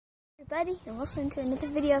Everybody, and welcome to another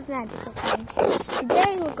video of Magical Times.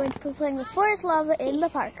 Today we're going to be playing with forest lava in the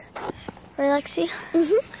park. Right, Lexi?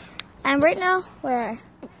 And right now we're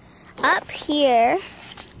up here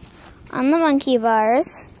on the monkey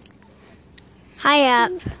bars, high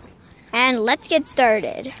up, and let's get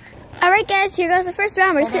started. Alright guys, here goes the first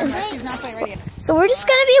round. We're just not quite ready. So we're just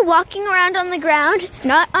going to be walking around on the ground,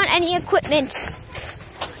 not on any equipment.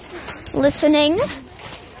 Listening.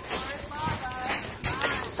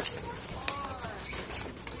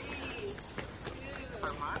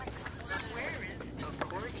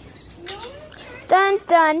 Dun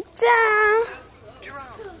dun dun!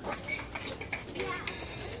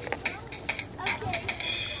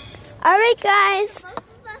 Alright guys.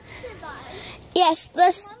 Yes,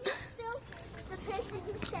 the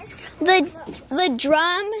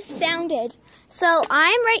drum sounded. So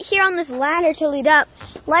I'm right here on this ladder to lead up.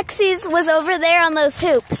 Lexi's was over there on those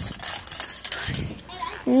hoops.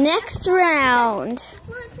 Next round.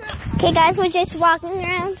 Okay guys, we're just walking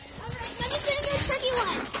around.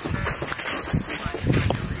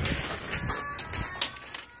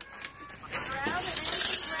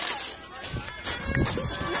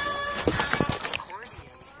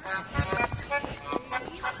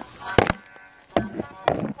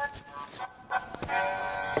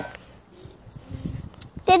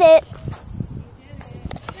 Did it. Found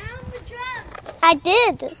the drum. I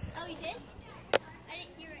did. Oh, you did? I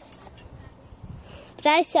didn't hear it. But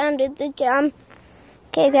I sounded the drum.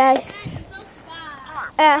 Okay, guys.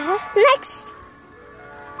 Next.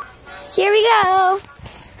 Here we go.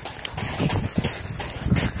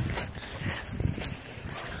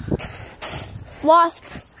 Wasp.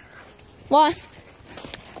 Wasp.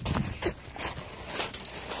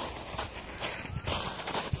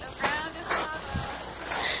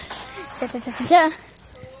 Da, da, da, da. 4,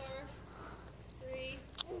 3,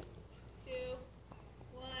 2,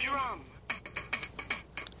 1. Drum.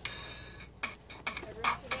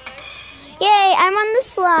 Everyone survive? Yay, I'm on the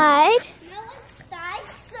slide. No one's died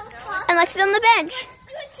so far. And Lexi's on the bench. Let's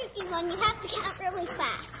do a tricky one. You have to count really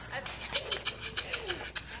fast.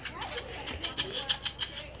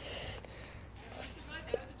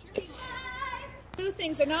 Blue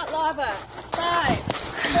things are not lava. 5,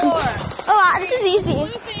 4. Oh, wow, this is easy. Blue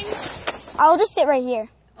things. I'll just sit right here.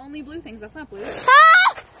 Only blue things. That's not blue.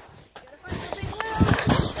 Ah!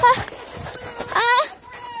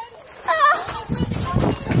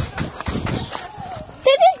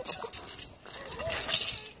 This is...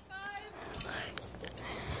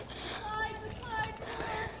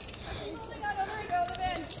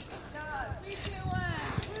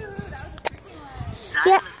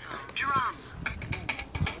 Yeah.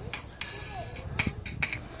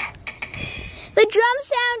 The drum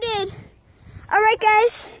sounded. All right,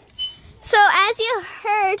 guys. So as you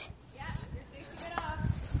heard,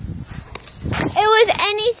 it was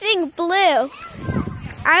anything blue.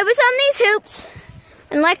 I was on these hoops,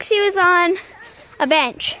 and Lexi was on a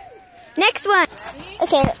bench. Next one.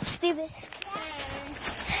 Okay, let's do this.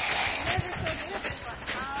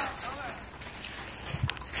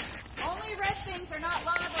 Only red things are not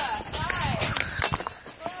lava. 5,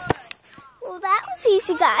 4, Well, that was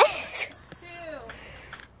easy, guys. 2,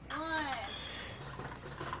 1.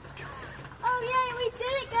 Oh, yay, we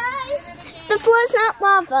did it, guys. The floor's not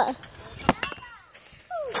lava.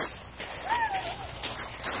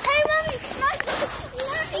 Hey, Mommy,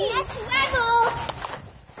 next level.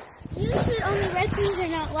 You said only red things are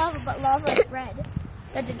not lava, but lava is red.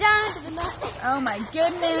 Da, da, da, da, da, da. Oh my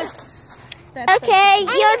goodness. That's Okay,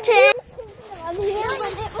 your turn. On here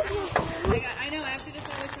when it was I know, I have to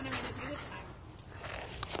decide which one I'm going to do this time.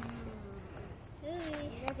 You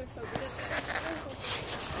guys are so good at this.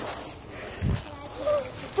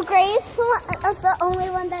 The grayest one is the only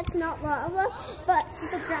one that's not lava, but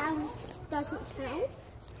the brown doesn't count.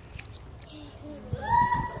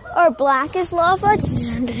 Or black is lava.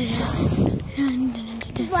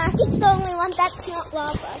 black is the only one that's not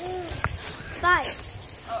lava. 5.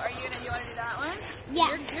 Oh, are you want to do that one?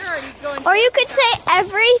 Yeah. You're already going. Or you could say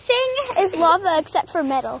everything is lava except for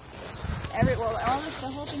metal. Well, the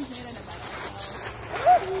whole thing's made out of metal.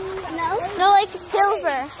 No, like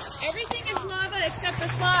silver. Everything is lava except the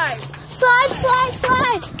slide. Slide, slide,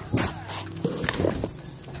 slide.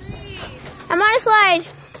 3. I'm on a slide.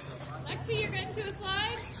 Lexi, you're getting to a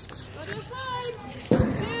slide. Go to a slide. 2.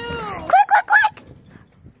 Quick, quick, quick.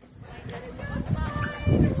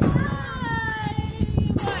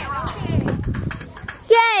 5.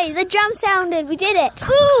 Yay, the drum sounded. We did it.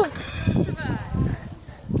 Woo.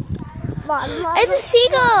 It's a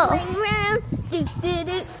seagull.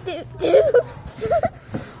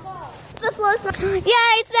 The floor's not.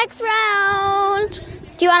 Yeah, it's next round.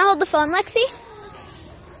 Do you want to hold the phone, Lexi?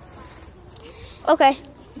 Okay.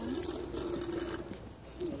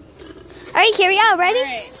 All right, here we go. Ready? All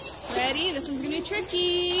right. Ready? This one's going to be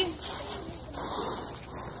tricky.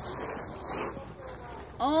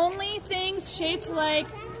 Only things shaped like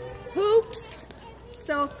hoops,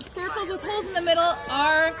 so circles with holes in the middle,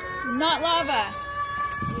 are not lava.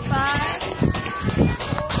 5,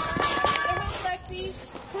 4, Lexi.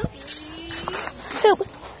 3, Hoop.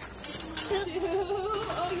 2,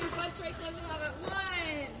 oh, your butt's right close to lava.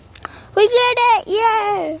 1. We did it!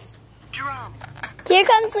 Yay! Drum. Here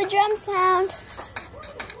comes the drum sound.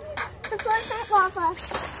 The floor's not lava.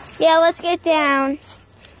 Yeah, let's get down.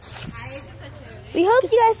 We hope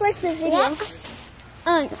you guys liked the video.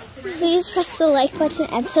 Please press the like button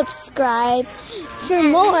and subscribe for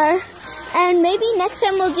more. And maybe next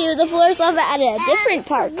time we'll do the floor's lava at a different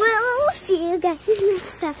park. We'll see you guys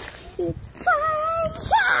next time.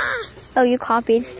 Bye. Oh, you copied.